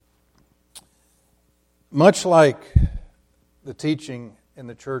Much like the teaching in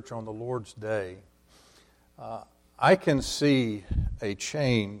the church on the Lord's Day, I can see a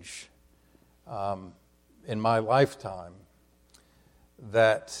change in my lifetime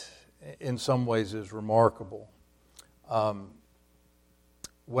that in some ways is remarkable.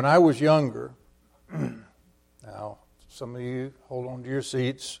 When I was younger, now some of you hold on to your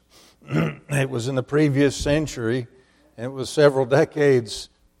seats, it was in the previous century, and it was several decades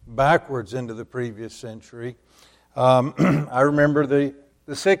backwards into the previous century. I remember the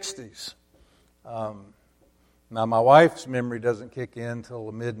 60s. Now, my wife's memory doesn't kick in until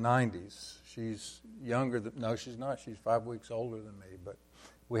the mid-90s. She's younger than, no, she's not. She's 5 weeks older than me, but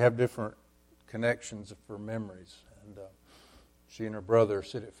we have different connections for memories. And she and her brother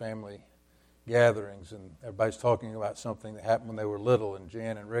sit at family gatherings, and everybody's talking about something that happened when they were little, and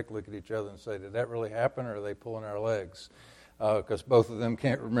Jan and Rick look at each other and say, did that really happen, or are they pulling our legs? Because both of them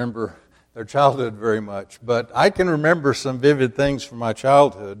can't remember their childhood very much. But I can remember some vivid things from my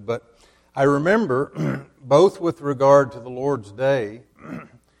childhood, but I remember both with regard to the Lord's Day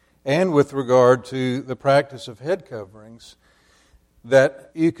and with regard to the practice of head coverings that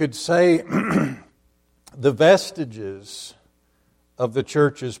you could say the vestiges of the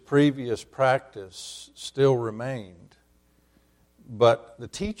church's previous practice still remained, but the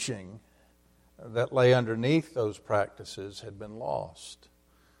teaching that lay underneath those practices had been lost.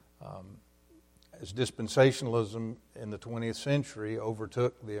 As dispensationalism in the 20th century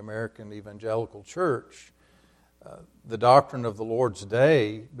overtook the American evangelical church, the doctrine of the Lord's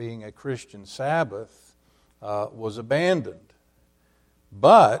Day, being a Christian Sabbath, was abandoned.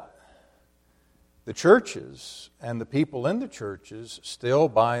 But the churches and the people in the churches still,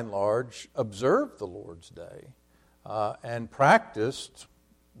 by and large, observed the Lord's Day and practiced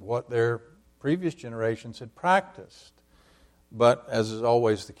what their previous generations had practiced. But as is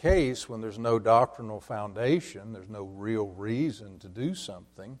always the case, when there's no doctrinal foundation, there's no real reason to do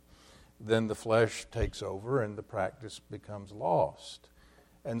something, then the flesh takes over and the practice becomes lost.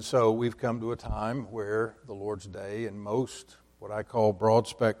 And so we've come to a time where the Lord's Day in most what I call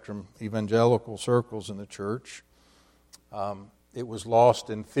broad-spectrum evangelical circles in the church, it was lost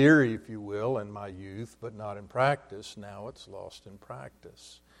in theory, if you will, in my youth, but not in practice. Now it's lost in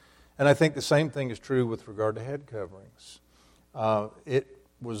practice. And I think the same thing is true with regard to head coverings. It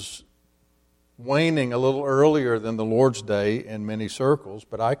was waning a little earlier than the Lord's Day in many circles,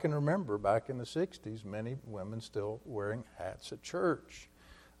 but I can remember back in the 60s, many women still wearing hats at church.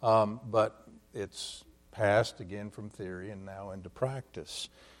 But it's passed again from theory and now into practice.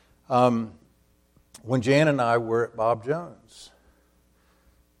 When Jan and I were at Bob Jones,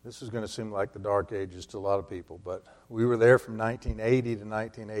 this is going to seem like the dark ages to a lot of people, but we were there from 1980 to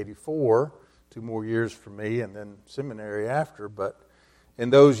 1984, 2 more years for me, and then seminary after. But in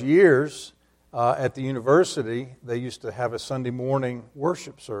those years, at the university, they used to have a Sunday morning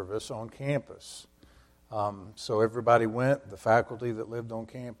worship service on campus. So everybody went, the faculty that lived on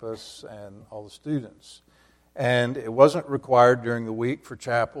campus and all the students. And it wasn't required during the week for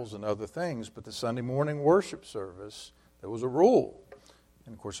chapels and other things, but the Sunday morning worship service, there was a rule.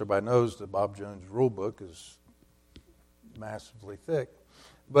 And of course, everybody knows the Bob Jones rule book is massively thick.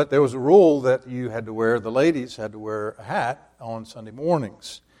 But there was a rule that you had to wear, the ladies had to wear a hat on Sunday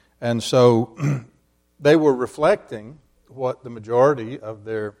mornings. And so they were reflecting what the majority of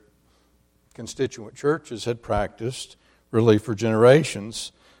their constituent churches had practiced really for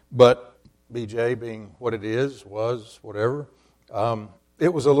generations. But BJ being what it is, was, whatever,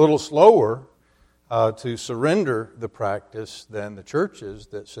 it was a little slower to surrender the practice than the churches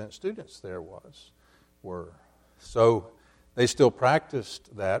that sent students there were. So they still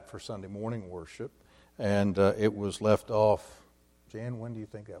practiced that for Sunday morning worship, and it was left off. Jan, when do you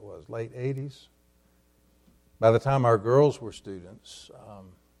think that was? Late 80s? By the time our girls were students,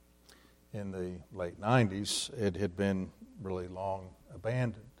 in the late 90s, it had been really long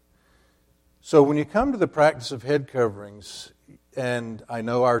abandoned. So when you come to the practice of head coverings, and I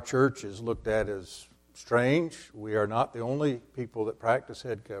know our church is looked at as strange, we are not the only people that practice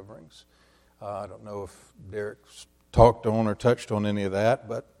head coverings. I don't know if Derek's talked on or touched on any of that,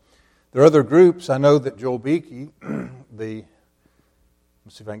 but there are other groups. I know that Joel Beakey, let's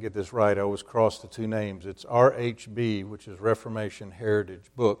see if I can get this right, I always cross the 2 names. It's RHB, which is Reformation Heritage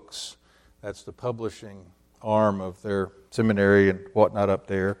Books. That's the publishing arm of their seminary and whatnot up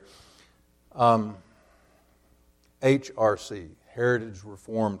there. HRC, Heritage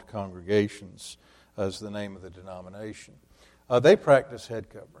Reformed Congregations, is the name of the denomination. They practice head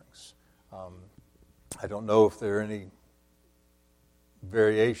coverings. I don't know if there are any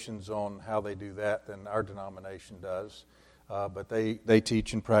variations on how they do that than our denomination does. but they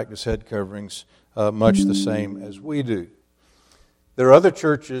teach and practice head coverings much the same as we do. There are other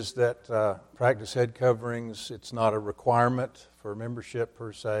churches that practice head coverings. It's not a requirement for membership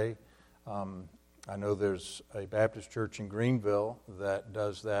per se. I know there's a Baptist church in Greenville that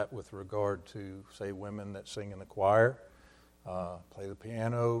does that with regard to, say, women that sing in the choir, play the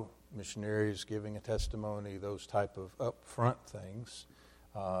piano, missionaries giving a testimony, those type of upfront things.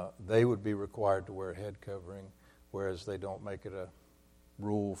 They would be required to wear a head covering, whereas they don't make it a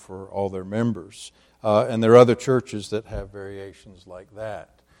rule for all their members. And there are other churches that have variations like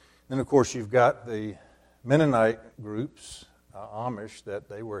that. Then, of course, you've got the Mennonite groups, Amish, that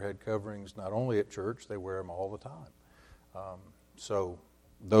they wear head coverings not only at church, they wear them all the time. So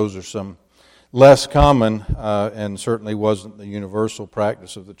those are some less common and certainly wasn't the universal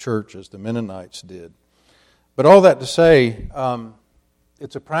practice of the church as the Mennonites did. But all that to say,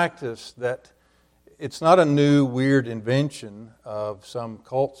 it's a practice that it's not a new, weird invention of some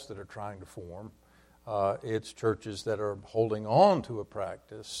cults that are trying to form. It's churches that are holding on to a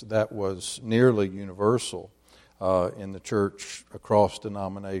practice that was nearly universal in the church across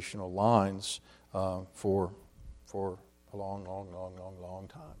denominational lines for a long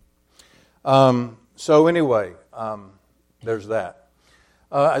time. So anyway, there's that.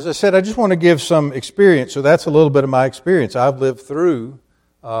 As I said, I just want to give some experience. So that's a little bit of my experience. I've lived through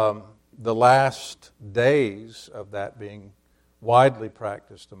the last days of that being widely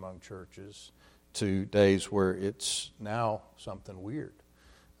practiced among churches to days where it's now something weird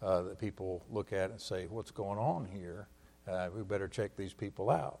that people look at and say, what's going on here? We better check these people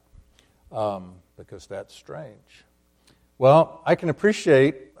out because that's strange. Well, I can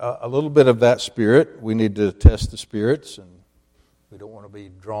appreciate a little bit of that spirit. We need to test the spirits, and we don't want to be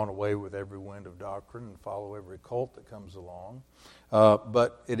drawn away with every wind of doctrine and follow every cult that comes along.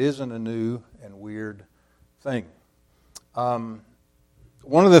 But it isn't a new and weird thing.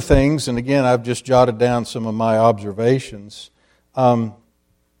 One of the things, and again, I've just jotted down some of my observations. I'm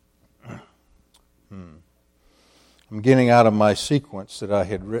getting out of my sequence that I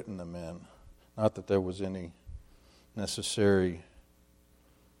had written them in. Not that there was any necessary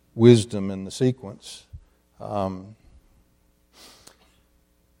wisdom in the sequence. I've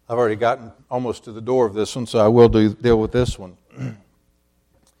already gotten almost to the door of this one, so I will deal with this one.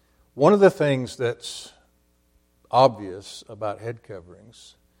 One of the things that's obvious about head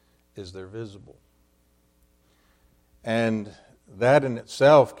coverings is they're visible. And that in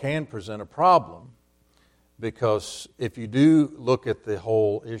itself can present a problem, because if you do look at the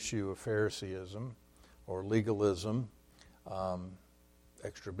whole issue of Phariseeism or legalism,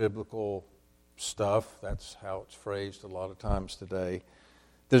 extra-biblical stuff, that's how it's phrased a lot of times today,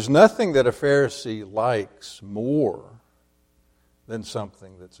 there's nothing that a Pharisee likes more than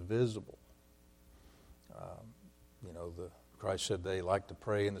something that's visible. Christ said they like to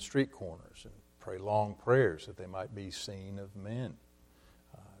pray in the street corners and pray long prayers that they might be seen of men.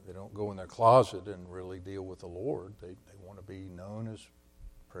 They don't go in their closet and really deal with the Lord. They want to be known as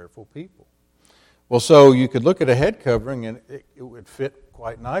prayerful people. Well, so you could look at a head covering and it would fit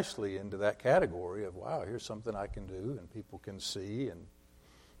quite nicely into that category of, wow, here's something I can do and people can see, and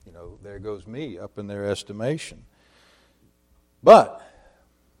there goes me up in their estimation. But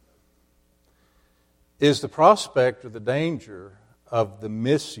is the prospect or the danger of the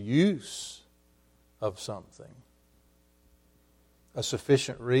misuse of something a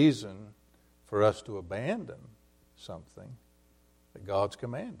sufficient reason for us to abandon something that God's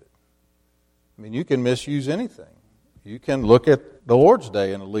commanded? I mean, you can misuse anything. You can look at the Lord's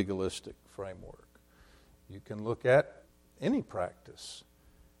Day in a legalistic framework. You can look at any practice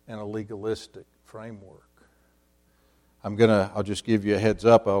in a legalistic framework. I'll just give you a heads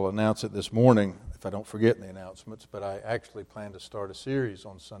up. I'll announce it this morning if I don't forget in the announcements, but I actually plan to start a series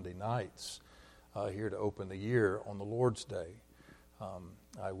on Sunday nights here to open the year on the Lord's Day.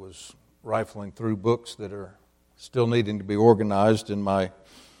 I was rifling through books that are still needing to be organized in my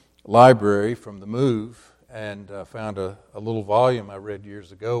library from the move, and found a little volume I read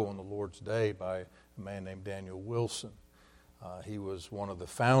years ago on the Lord's Day by a man named Daniel Wilson. He was one of the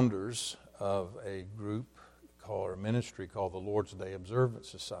founders of a group or a ministry called the Lord's Day Observance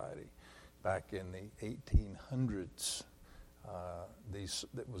Society back in the 1800s.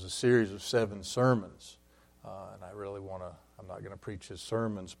 It was a series of 7 sermons, and I'm not going to preach his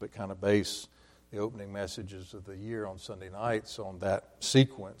sermons, but kind of base the opening messages of the year on Sunday nights on that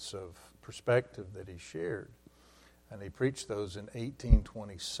sequence of perspective that he shared. And he preached those in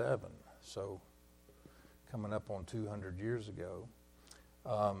 1827, so coming up on 200 years ago.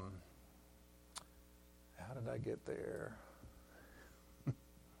 How did I get there? I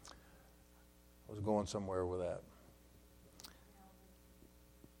was going somewhere with that.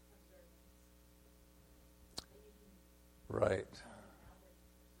 Right.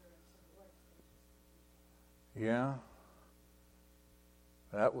 Yeah.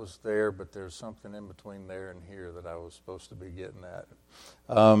 That was there, but there's something in between there and here that I was supposed to be getting at.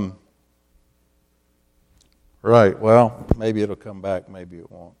 Right. Well, maybe it'll come back. Maybe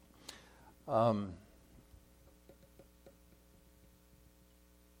it won't.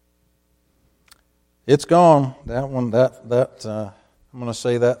 It's gone. That one. I'm going to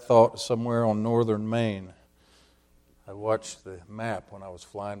say that thought somewhere on northern Maine. I watched the map when I was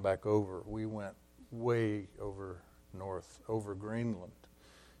flying back over. We went way over north, over Greenland.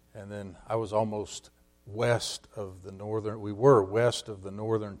 And then I was almost west of the northern, we were west of the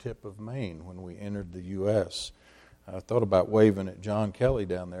northern tip of Maine when we entered the U.S. I thought about waving at John Kelly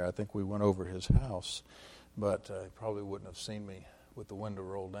down there. I think we went over his house. But he probably wouldn't have seen me with the window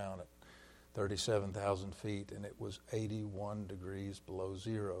rolled down at 37,000 feet, and it was 81 degrees below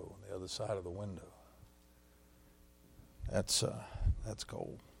zero on the other side of the window. That's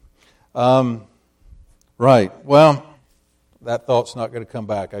cold. Right. Well, that thought's not going to come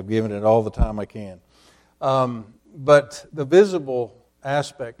back. I've given it all the time I can. But the visible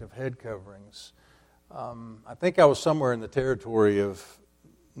aspect of head coverings, I think I was somewhere in the territory of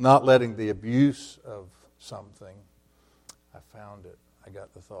not letting the abuse of something. I found it. I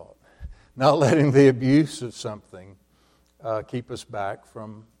got the thought. Not letting the abuse of something keep us back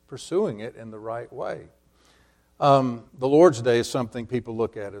from pursuing it in the right way. The Lord's Day is something people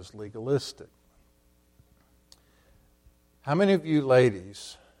look at as legalistic. How many of you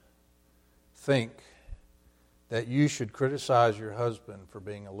ladies think that you should criticize your husband for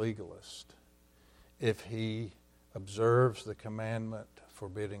being a legalist if he observes the commandment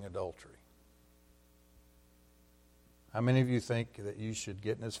forbidding adultery? How many of you think that you should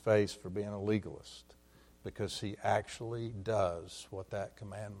get in his face for being a legalist because he actually does what that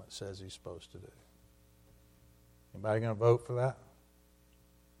commandment says he's supposed to do? Anybody going to vote for that?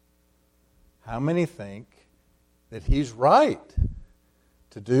 How many think that he's right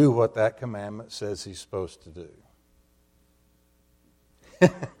to do what that commandment says he's supposed to do?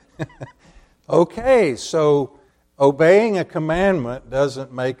 Okay, so obeying a commandment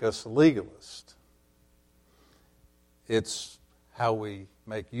doesn't make us a legalist. It's how we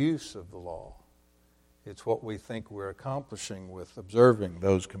make use of the law. It's what we think we're accomplishing with observing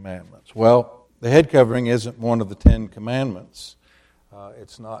those commandments. Well, the head covering isn't one of the 10 commandments.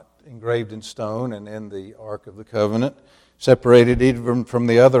 It's not engraved in stone and in the Ark of the Covenant, separated even from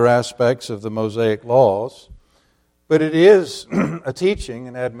the other aspects of the Mosaic laws. But it is a teaching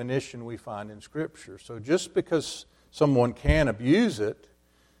and admonition we find in Scripture. So just because someone can abuse it,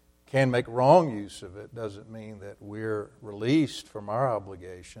 can make wrong use of it, doesn't mean that we're released from our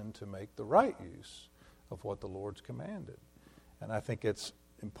obligation to make the right use of what the Lord's commanded. And I think it's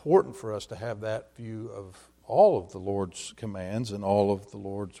important for us to have that view of all of the Lord's commands and all of the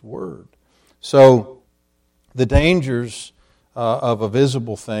Lord's Word. So the dangers of a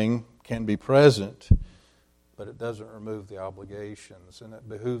visible thing can be present, but it doesn't remove the obligations. And it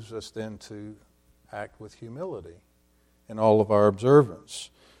behooves us then to act with humility in all of our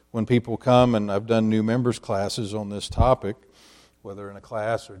observance. When people come, and I've done new members classes on this topic, whether in a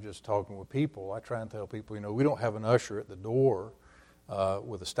class or just talking with people, I try and tell people, we don't have an usher at the door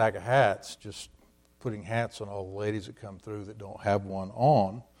with a stack of hats, just putting hats on all the ladies that come through that don't have one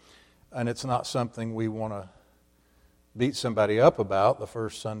on. And it's not something we want to beat somebody up about the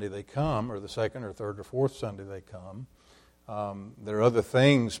first Sunday they come, or the second or third or fourth Sunday they come. There are other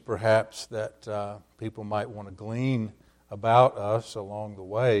things, perhaps, that people might want to glean about us along the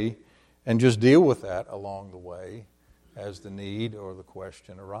way, and just deal with that along the way as the need or the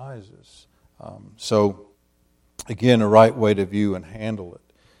question arises. So, again, a right way to view and handle it.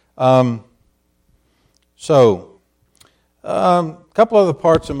 A couple other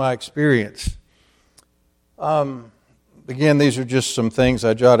parts of my experience. Again, these are just some things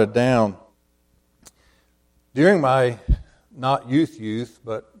I jotted down. During my, not youth,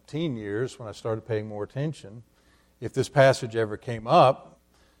 but teen years, when I started paying more attention, if this passage ever came up,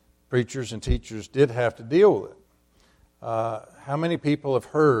 preachers and teachers did have to deal with it. How many people have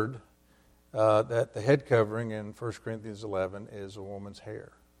heard that the head covering in 1 Corinthians 11 is a woman's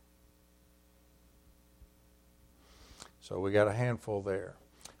hair? So we got a handful there.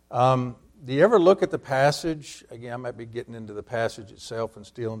 Do you ever look at the passage? Again, I might be getting into the passage itself and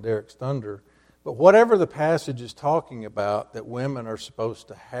stealing Derek's thunder. But whatever the passage is talking about that women are supposed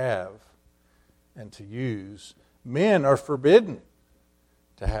to have and to use, men are forbidden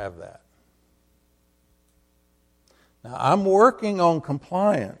to have that. Now, I'm working on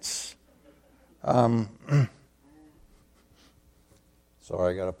compliance. Sorry,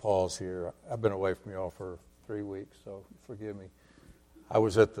 I got to pause here. I've been away from y'all for 3 weeks, so forgive me. I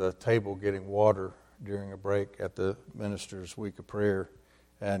was at the table getting water during a break at the minister's week of prayer,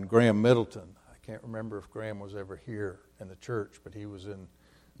 and Graham Middleton, I can't remember if Graham was ever here in the church, but he was in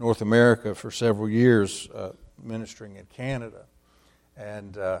North America for several years ministering in Canada,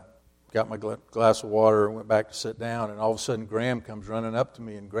 and got my glass of water and went back to sit down, and all of a sudden Graham comes running up to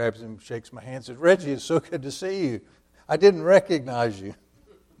me and grabs him, shakes my hand, and says, "Reggie, it's so good to see you. I didn't recognize you."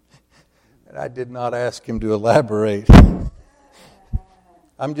 And I did not ask him to elaborate.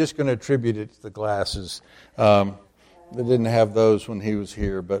 I'm just going to attribute it to the glasses. They didn't have those when he was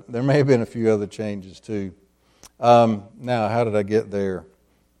here, but there may have been a few other changes too. Now, how did I get there?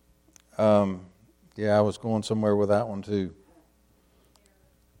 Yeah, I was going somewhere with that one too.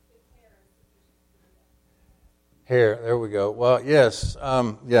 Hair, there we go. Well, yes,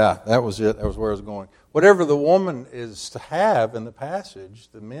 yeah, that was it. That was where I was going. Whatever the woman is to have in the passage,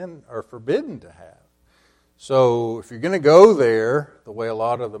 the men are forbidden to have. So if you're going to go there, the way a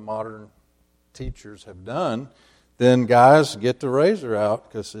lot of the modern teachers have done, then guys, get the razor out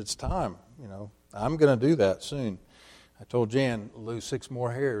because it's time. You know, I'm going to do that soon. I told Jan, lose 6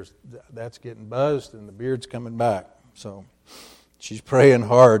 more hairs. That's getting buzzed and the beard's coming back. So she's praying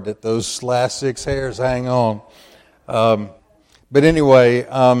hard that those last 6 hairs hang on. But anyway,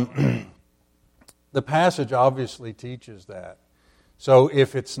 the passage obviously teaches that. So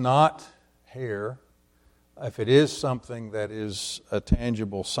if it's not hair, if it is something that is a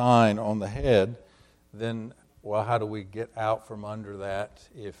tangible sign on the head, then, well, how do we get out from under that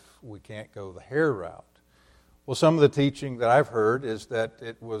if we can't go the hair route? Well, some of the teaching that I've heard is that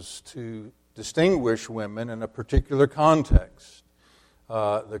it was to distinguish women in a particular context.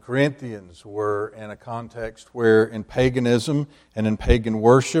 The Corinthians were in a context where in paganism and in pagan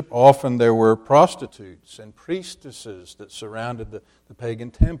worship, often there were prostitutes and priestesses that surrounded the pagan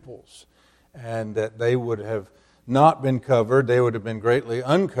temples, and that they would have not been covered, they would have been greatly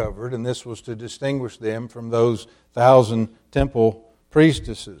uncovered, and this was to distinguish them from those 1,000 temple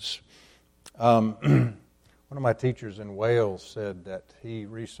priestesses. One of my teachers in Wales said that he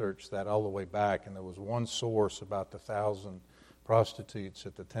researched that all the way back, and there was one source about the 1,000 prostitutes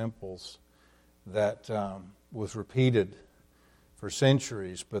at the temples that was repeated for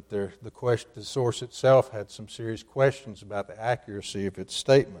centuries, but the source itself had some serious questions about the accuracy of its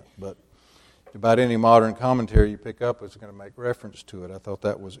statement. But about any modern commentary you pick up is going to make reference to it. I thought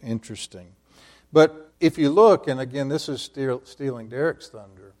that was interesting. But if you look, and again, this is stealing Derek's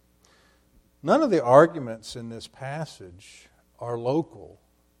thunder, none of the arguments in this passage are local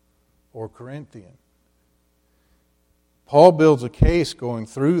or Corinthian. Paul builds a case going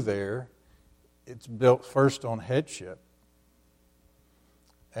through there. It's built first on headship.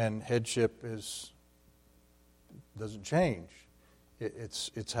 And headship doesn't change.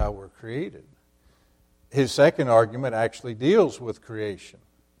 It's how we're created. His second argument actually deals with creation,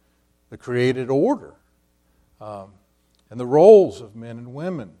 the created order, and the roles of men and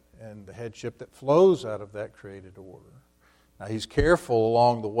women, and the headship that flows out of that created order. Now, he's careful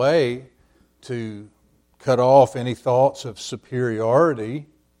along the way to cut off any thoughts of superiority.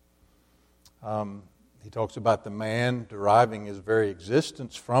 He talks about the man deriving his very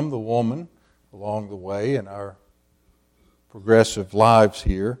existence from the woman along the way in our progressive lives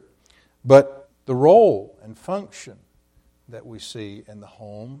here. But the role and function that we see in the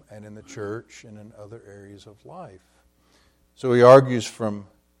home and in the church and in other areas of life. So he argues from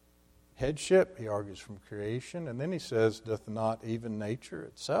headship, he argues from creation, and then he says, doth not even nature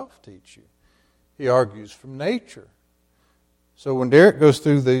itself teach you? He argues from nature. So when Derek goes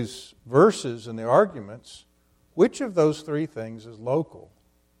through these verses and the arguments, which of those 3 things is local?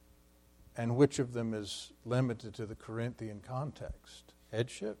 And which of them is limited to the Corinthian context?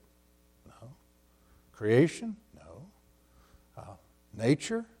 Headship? No. Creation? No.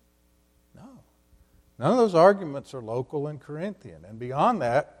 Nature? No. None of those arguments are local and Corinthian. And beyond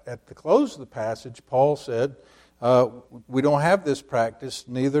that, at the close of the passage, Paul said, we don't have this practice,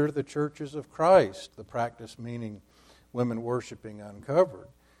 neither the churches of Christ. The practice meaning women worshiping uncovered.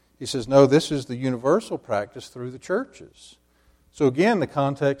 He says, no, this is the universal practice through the churches. So again, the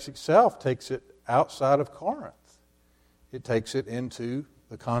context itself takes it outside of Corinth. It takes it into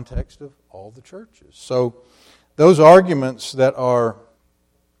the context of all the churches. So those arguments that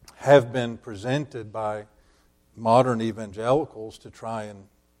have been presented by modern evangelicals to try and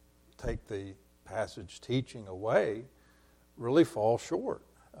take the passage teaching away really fall short.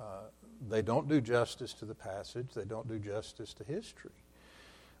 They don't do justice to the passage. They don't do justice to history.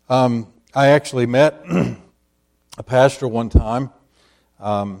 I actually met a pastor one time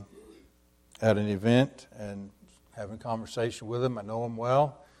at an event and having a conversation with him. I know him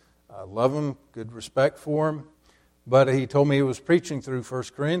well. I love him, good respect for him. But he told me he was preaching through 1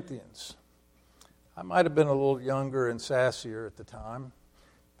 Corinthians. I might have been a little younger and sassier at the time.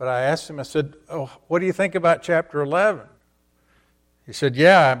 But I asked him, I said, "Oh, what do you think about chapter 11? He said,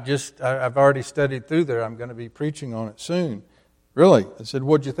 "Yeah, I've already studied through there. I'm going to be preaching on it soon." "Really?" I said,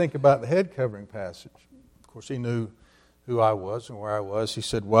 "What'd you think about the head covering passage?" Of course, he knew who I was and where I was. He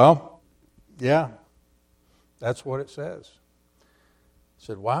said, "Well, yeah, that's what it says." I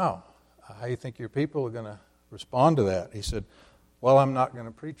said, "Wow, how do you think your people are going to respond to that?" He said, "Well, I'm not going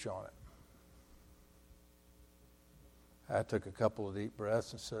to preach on it." I took a couple of deep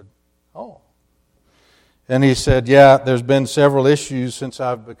breaths and said, "Oh." And he said, "Yeah, there's been several issues since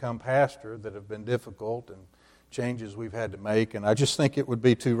I've become pastor that have been difficult and changes we've had to make, and I just think it would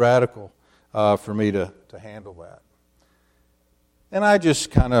be too radical for me to handle that." And I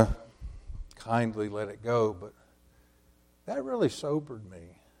just kind of kindly let it go, but that really sobered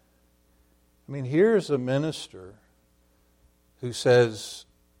me. I mean, here's a minister who says,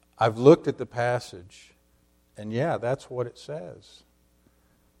 "I've looked at the passage, and yeah, that's what it says.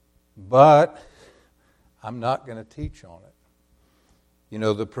 But I'm not going to teach on it. You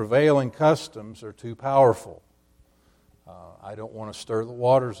know, the prevailing customs are too powerful. I don't want to stir the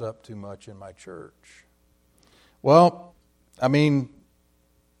waters up too much in my church." Well, I mean,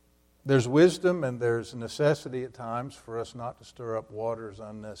 there's wisdom and there's necessity at times for us not to stir up waters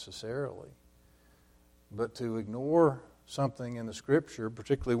unnecessarily. But to ignore something in the Scripture,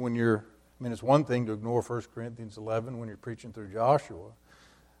 particularly when it's one thing to ignore 1 Corinthians 11 when you're preaching through Joshua,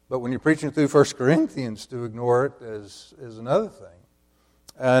 but when you're preaching through 1 Corinthians, to ignore it is another thing.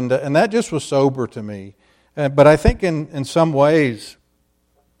 And that just was sober to me. But I think in some ways,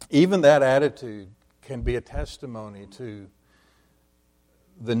 even that attitude can be a testimony to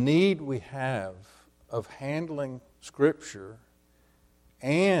the need we have of handling Scripture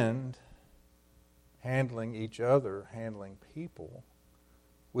and handling each other, handling people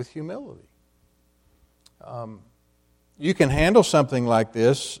with humility. You can handle something like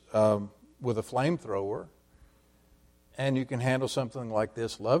this with a flamethrower, and you can handle something like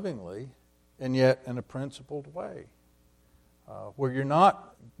this lovingly, and yet in a principled way, where you're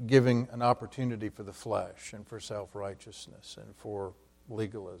not giving an opportunity for the flesh and for self-righteousness and for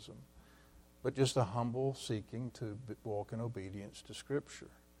legalism, but just a humble seeking to walk in obedience to Scripture,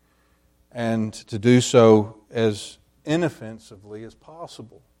 and to do so as inoffensively as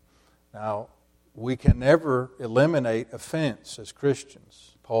possible. Now, we can never eliminate offense as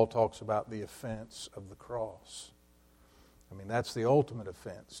Christians. Paul talks about the offense of the cross. I mean, that's the ultimate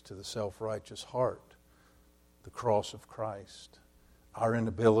offense to the self-righteous heart, the cross of Christ. Our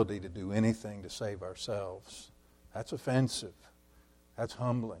inability to do anything to save ourselves. That's offensive. That's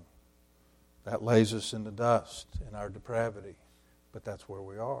humbling. That lays us in the dust in our depravity. But that's where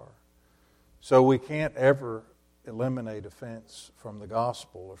we are. So we can't ever eliminate offense from the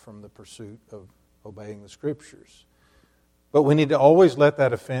gospel or from the pursuit of obeying the Scriptures. But we need to always let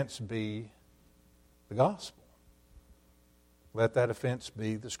that offense be the gospel. Let that offense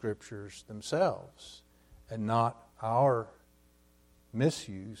be the Scriptures themselves, and not our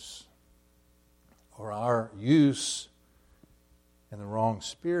misuse or our use in the wrong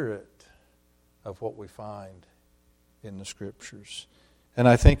spirit of what we find in the Scriptures. And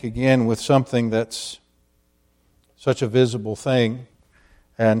I think, again, with something that's such a visible thing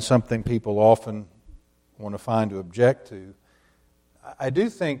and something people often want to find to object to, I do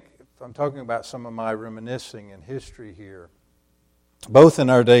think, if I'm talking about some of my reminiscing in history here, both in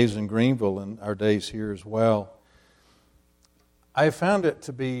our days in Greenville and our days here as well, I found it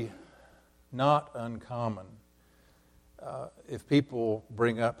to be not uncommon if people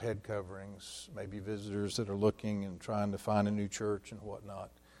bring up head coverings, maybe visitors that are looking and trying to find a new church and whatnot,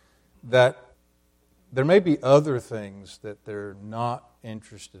 that there may be other things that they're not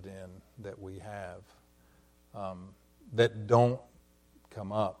interested in that we have that don't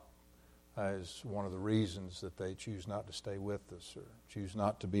come up as one of the reasons that they choose not to stay with us or choose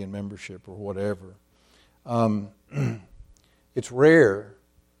not to be in membership or whatever. It's rare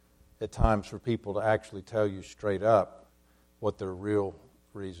at times for people to actually tell you straight up what their real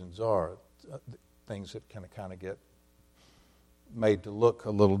reasons are, things that can kind of get made to look a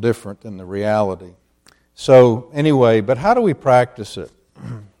little different than the reality. So anyway, but how do we practice it?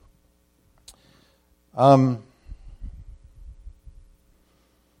 I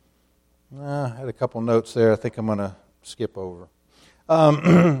had a couple notes there I think I'm going to skip over.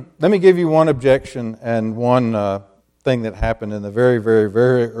 Let me give you one objection and one thing that happened in the very, very,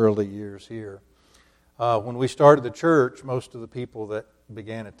 very early years here. When we started the church, most of the people that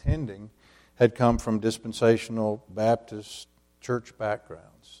began attending had come from dispensational Baptist church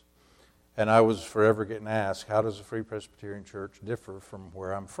backgrounds. And I was forever getting asked, how does a Free Presbyterian Church differ from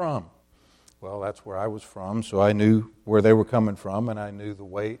where I'm from? Well, that's where I was from, so I knew where they were coming from, and I knew the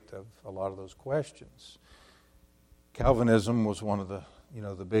weight of a lot of those questions. Calvinism was one of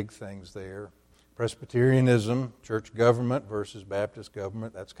the big things there. Presbyterianism, church government versus Baptist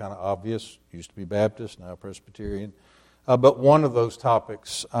government, that's kind of obvious. Used to be Baptist, now Presbyterian. But one of those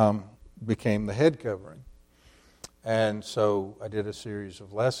topics became the head covering. And so I did a series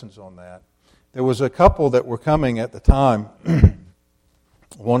of lessons on that. There was a couple that were coming at the time.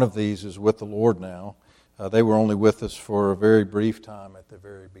 One of these is with the Lord now. They were only with us for a very brief time at the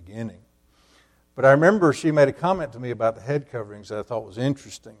very beginning. But I remember she made a comment to me about the head coverings that I thought was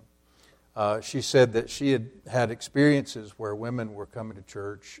interesting. She said that she had had experiences where women were coming to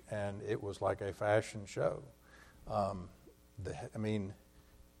church and it was like a fashion show.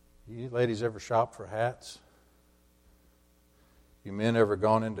 You ladies ever shop for hats? You men ever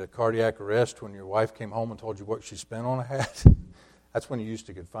gone into cardiac arrest when your wife came home and told you what she spent on a hat? That's when you used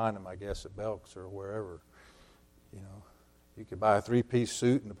to could find them, I guess, at Belk's or wherever. You could buy a 3-piece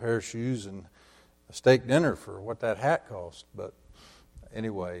suit and a pair of shoes and a steak dinner for what that hat cost. But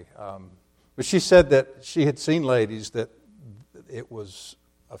anyway, but she said that she had seen ladies that it was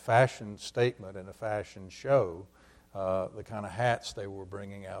a fashion statement and a fashion show, the kind of hats they were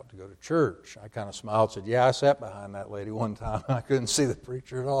bringing out to go to church. I kind of smiled and said, yeah, I sat behind that lady one time. I couldn't see the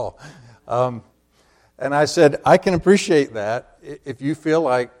preacher at all. And I said, I can appreciate that. If you feel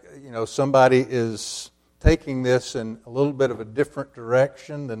like, somebody is taking this in a little bit of a different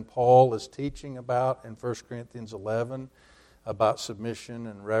direction than Paul is teaching about in 1 Corinthians 11, about submission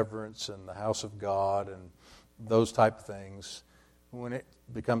and reverence and the house of God and those type of things, when it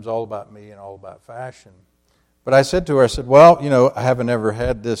becomes all about me and all about fashion. But I said to her, well, I haven't ever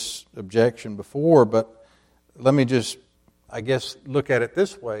had this objection before, but let me just, I guess, look at it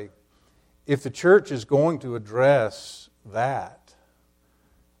this way. If the church is going to address that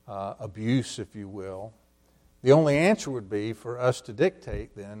abuse, if you will, the only answer would be for us to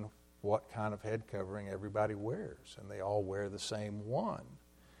dictate then what kind of head covering everybody wears, and they all wear the same one.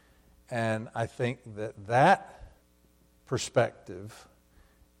 And I think that perspective,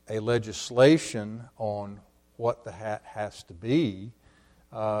 a legislation on what the hat has to be,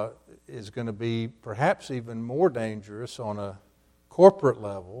 is going to be perhaps even more dangerous on a corporate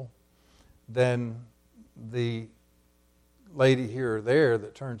level than the lady here or there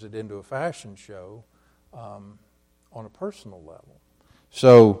that turns it into a fashion show on a personal level.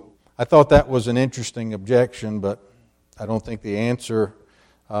 So I thought that was an interesting objection, but I don't think the answer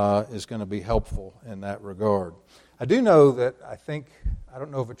is going to be helpful in that regard. I do know that I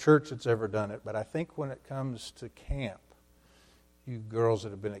don't know of a church that's ever done it, but I think when it comes to camp, you girls that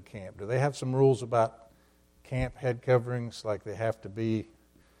have been at camp, do they have some rules about camp head coverings? Like they have to be,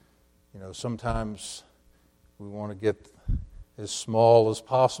 sometimes we want to get as small as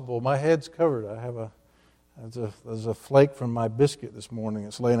possible. My head's covered. I have there's a flake from my biscuit this morning.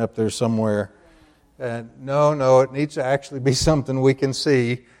 It's laying up there somewhere. And no, it needs to actually be something we can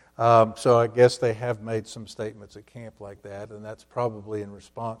see. So I guess they have made some statements at camp like that, and that's probably in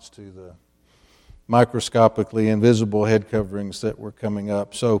response to the microscopically invisible head coverings that were coming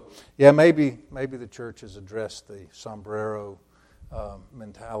up. So, yeah, maybe the church has addressed the sombrero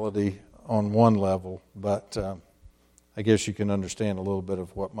mentality on one level, but I guess you can understand a little bit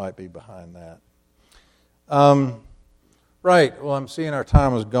of what might be behind that. Right, well, I'm seeing our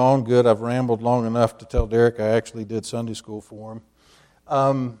time is gone. Good, I've rambled long enough to tell Derek I actually did Sunday school for him.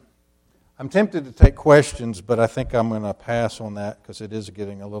 I'm tempted to take questions, but I think I'm going to pass on that because it is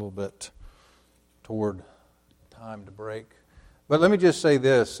getting a little bit toward time to break. But let me just say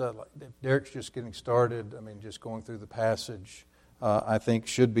this. Derek's just getting started. Just going through the passage, I think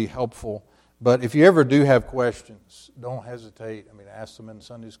should be helpful. But if you ever do have questions, don't hesitate. Ask them in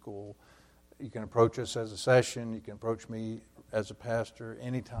Sunday school. You can approach us as a session. You can approach me as a pastor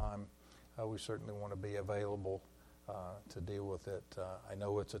anytime. We certainly want to be available to deal with it. I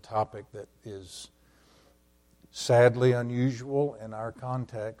know it's a topic that is sadly unusual in our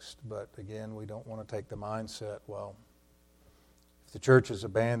context, but again, we don't want to take the mindset, well, if the church has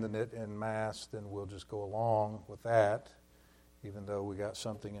abandoned it en masse, then we'll just go along with that, even though we got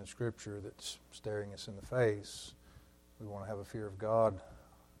something in Scripture that's staring us in the face. We want to have a fear of God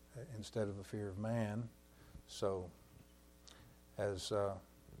instead of a fear of man. So, as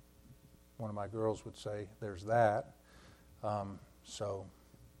one of my girls would say, there's that.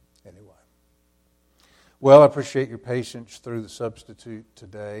 Anyway. Well, I appreciate your patience through the substitute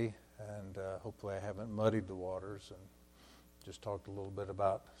today, and hopefully I haven't muddied the waters and just talked a little bit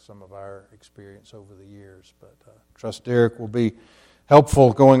about some of our experience over the years. But trust Derek will be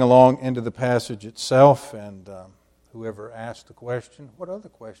helpful going along into the passage itself. And whoever asked the question, what other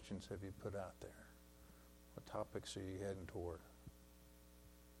questions have you put out there? What topics are you heading toward?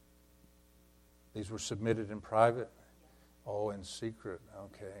 These were submitted in private? Oh, in secret.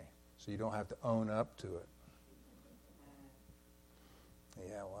 Okay. So you don't have to own up to it.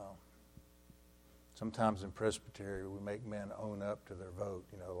 Yeah, well. Sometimes in Presbytery, we make men own up to their vote.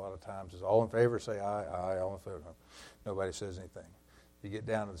 You know, a lot of times it's all in favor, say aye, aye, all in favor. Nobody says anything. You get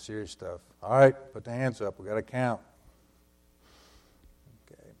down to the serious stuff. All right, put the hands up. We've got to count.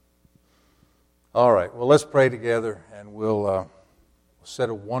 Okay. All right, well, let's pray together, and we'll set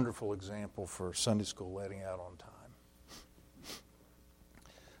a wonderful example for Sunday school letting out on time.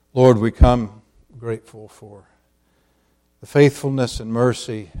 Lord, we come grateful for the faithfulness and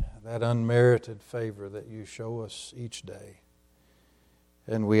mercy, that unmerited favor that you show us each day.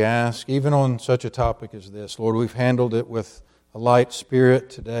 And we ask, even on such a topic as this, Lord, we've handled it with a light spirit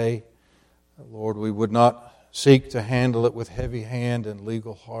today. Lord, we would not seek to handle it with heavy hand and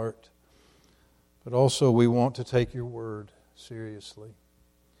legal heart. But also we want to take your word seriously.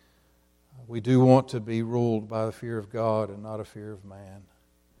 We do want to be ruled by the fear of God and not a fear of man.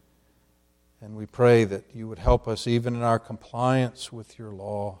 And we pray that you would help us even in our compliance with your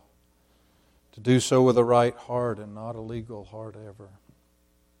law to do so with a right heart and not a legal heart ever.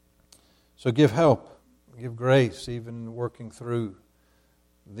 So give help, give grace even in working through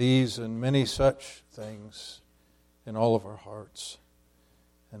these and many such things in all of our hearts.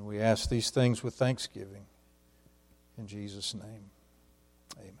 And we ask these things with thanksgiving. In Jesus' name,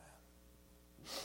 amen.